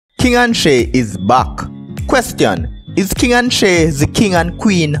King and Shay is back. Question: is King and Shay the king and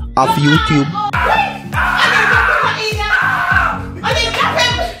queen of YouTube?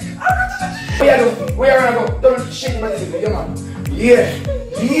 Where are you going? Don't shake my leg, man. Yeah,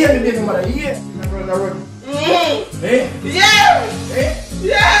 yeah, baby mother, yeah.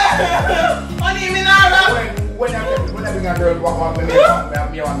 Yeah. Money in when I bring a girl walk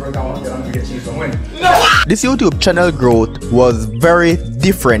me one girl down and get cheese from when. This YouTube channel growth was very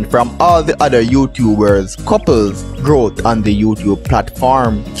different from all the other YouTubers, couples growth on the YouTube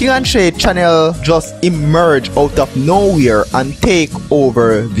platform. King and Shay channel just emerged out of nowhere and take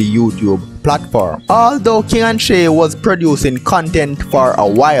over the YouTube platform. Although King and Shay was producing content for a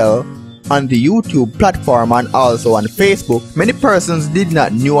while on the YouTube platform and also on Facebook, many persons did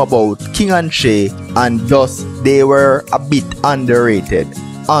not know about King and Shay, and thus they were a bit underrated,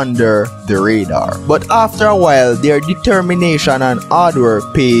 under the radar. But after a while, their determination and hard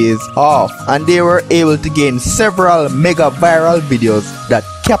work pays off, and they were able to gain several mega viral videos that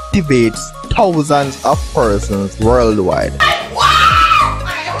captivates thousands of persons worldwide.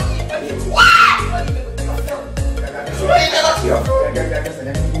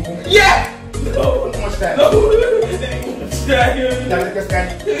 Yeah! No! How much time? No! Yeah!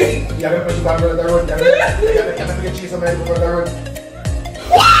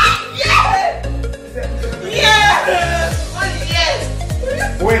 Yeah!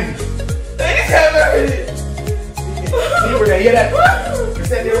 When? You were there, hear that? You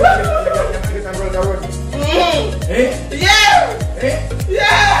said they were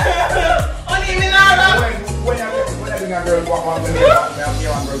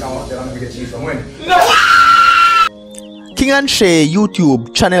King and Shay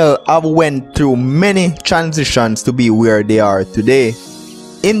YouTube channel have went through many transitions to be where they are today.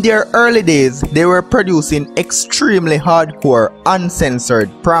 In their early days, they were producing extremely hardcore, uncensored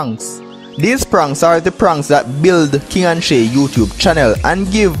pranks. These pranks are the pranks that build King and Shay YouTube channel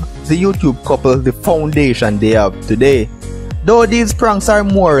and give the YouTube couple the foundation they have today. Though these pranks are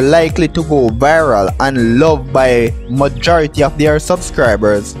more likely to go viral and loved by majority of their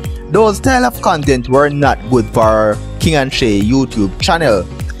subscribers, those style of content were not good for King and Shay YouTube channel,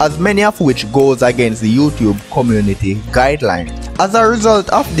 as many of which goes against the YouTube community guidelines. As a result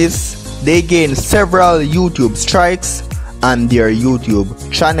of this, they gained several YouTube strikes on their YouTube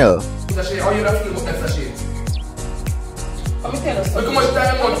channel.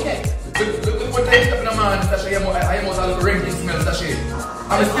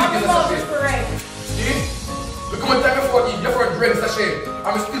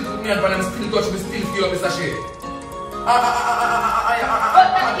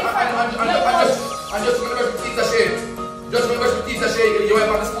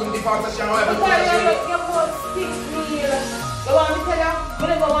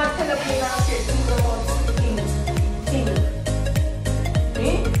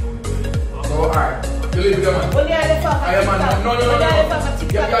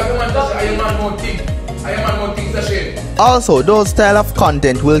 Also, those style of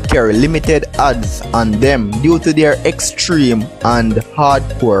content will carry limited ads on them due to their extreme and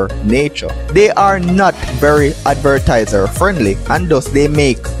hardcore nature. They are not very advertiser friendly, and thus they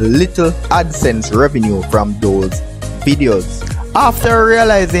make little AdSense revenue from those videos. After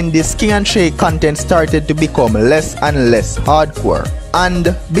realizing this, King and Shay content started to become less and less hardcore,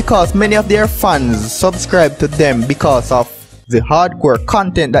 and because many of their fans subscribed to them because of the hardcore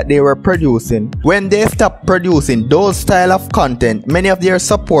content that they were producing, when they stopped producing those style of content, many of their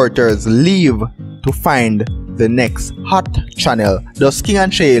supporters leave to find the next hot channel. Thus King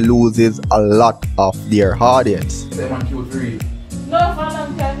and Shay loses a lot of their audience. 1, 2, 3. No, for a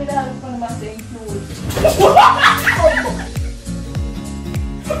long time, we don't have fun about saying food.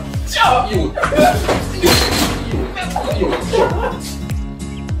 Shut up, you!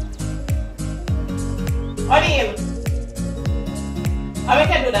 O'Neil, how we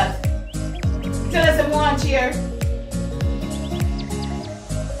can do that? Tell us some one cheer.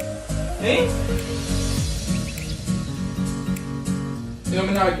 Eh? You know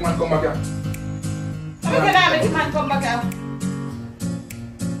me now, man come back here. How we can have a man come back here?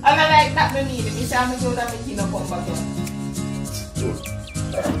 And I like that me need. Me say I'm going to make him come back here.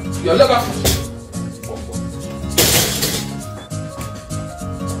 You look up.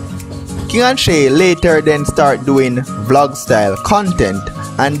 King and Shay later then start doing vlog style content,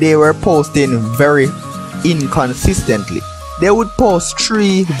 and they were posting very inconsistently. They would post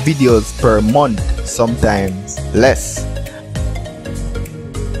 3 videos per month, sometimes less.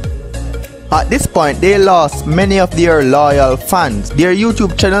 At this point, they lost many of their loyal fans. Their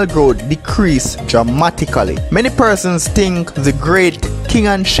YouTube channel growth decreased dramatically. Many persons think the great King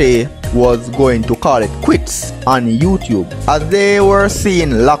and Shay was going to call it quits on YouTube, as they were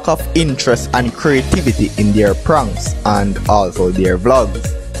seeing lack of interest and creativity in their pranks and also their vlogs.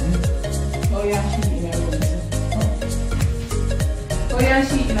 Oh yeah, she in a room. Oh yeah,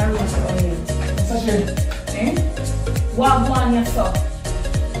 she in a room. Oh yeah. Eh? What one you saw?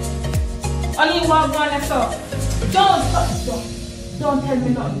 Only what one you saw? Don't tell me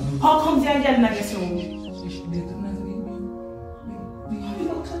nothing. How come you get in this room?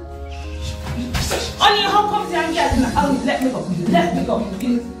 Only how comes young girl in oh, let me go. Let me go.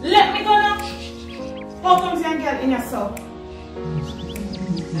 Let me go now. How comes young girl in your soul?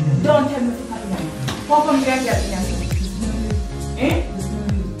 Don't tell me to cut it. How comes young girl in your soul? Eh?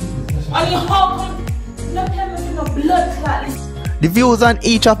 Only how come not tell me to no blood clot. The views on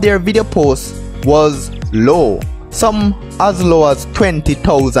each of their video posts was low. Some as low as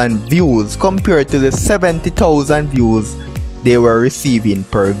 20,000 views compared to the 70,000 views they were receiving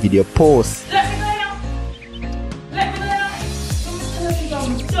per video post.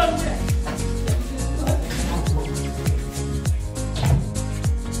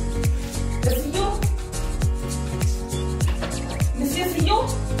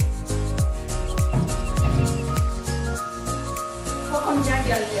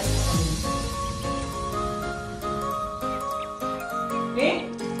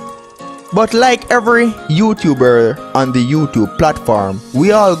 But like every YouTuber on the YouTube platform,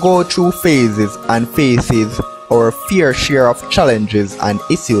 we all go through phases and faces our fair share of challenges and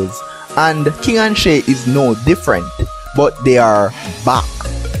issues, and King and Shay is no different, but they are back.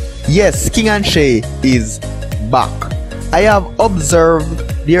 Yes, King and Shay is back. I have observed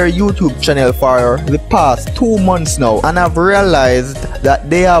their YouTube channel for the past 2 months now, and I've realized that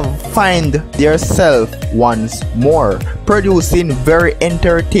they have found their self once more, producing very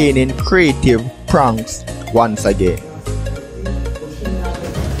entertaining creative pranks once again.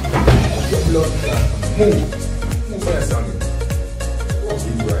 Move for that song.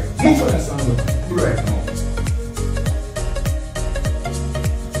 Move for that song. Right now.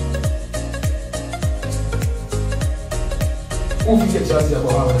 Who will get chance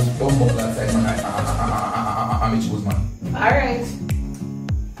about how much bomb up last time, man? I'm a choose, man. Alright.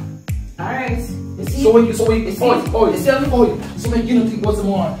 Alright. So when you so when you so when you don't think what's the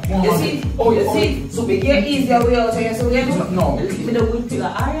more you see? You see? So we get easier way out here, so we have no, with the wood pillar.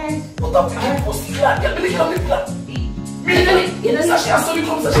 Alright. What the fuck? What's the plan? Get me the plan. You know, Sasha, so we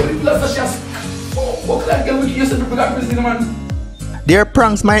come Sasha, we plan Sasha. What can I get with you? So people got busy, man. Their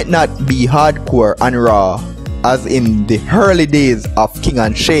pranks might not be hardcore and raw as in the early days of King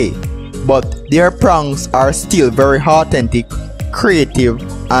and Shay, but their pranks are still very authentic, creative,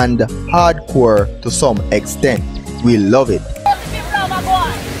 and hardcore to some extent. We love it.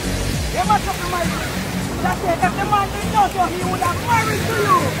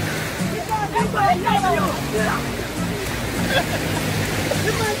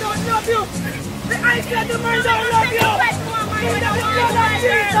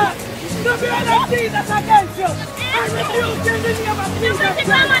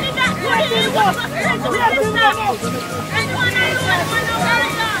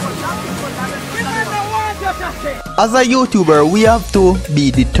 As a YouTuber, we have to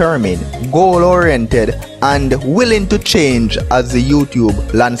be determined, goal-oriented, and willing to change as the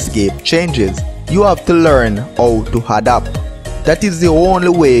YouTube landscape changes. You have to learn how to adapt. That is the only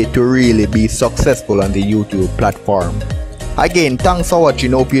way to really be successful on the YouTube platform. Again, thanks for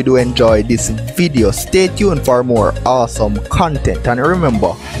watching. Hope you do enjoy this video. Stay tuned for more awesome content, and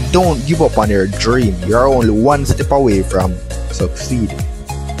remember, don't give up on your dream. You're only one step away from succeeding.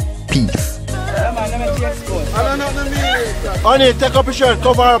 Peace. On it, take up your shirt,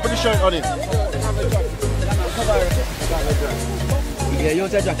 cover up the shirt on it. Yeah,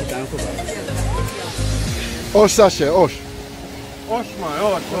 use your jacket and cover it. Hush, Sasha, hush. Hush, man,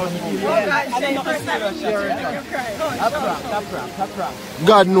 hush.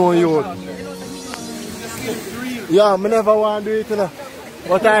 God know you. Yeah, I never want to do it, you know.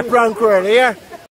 But I prank her, yeah?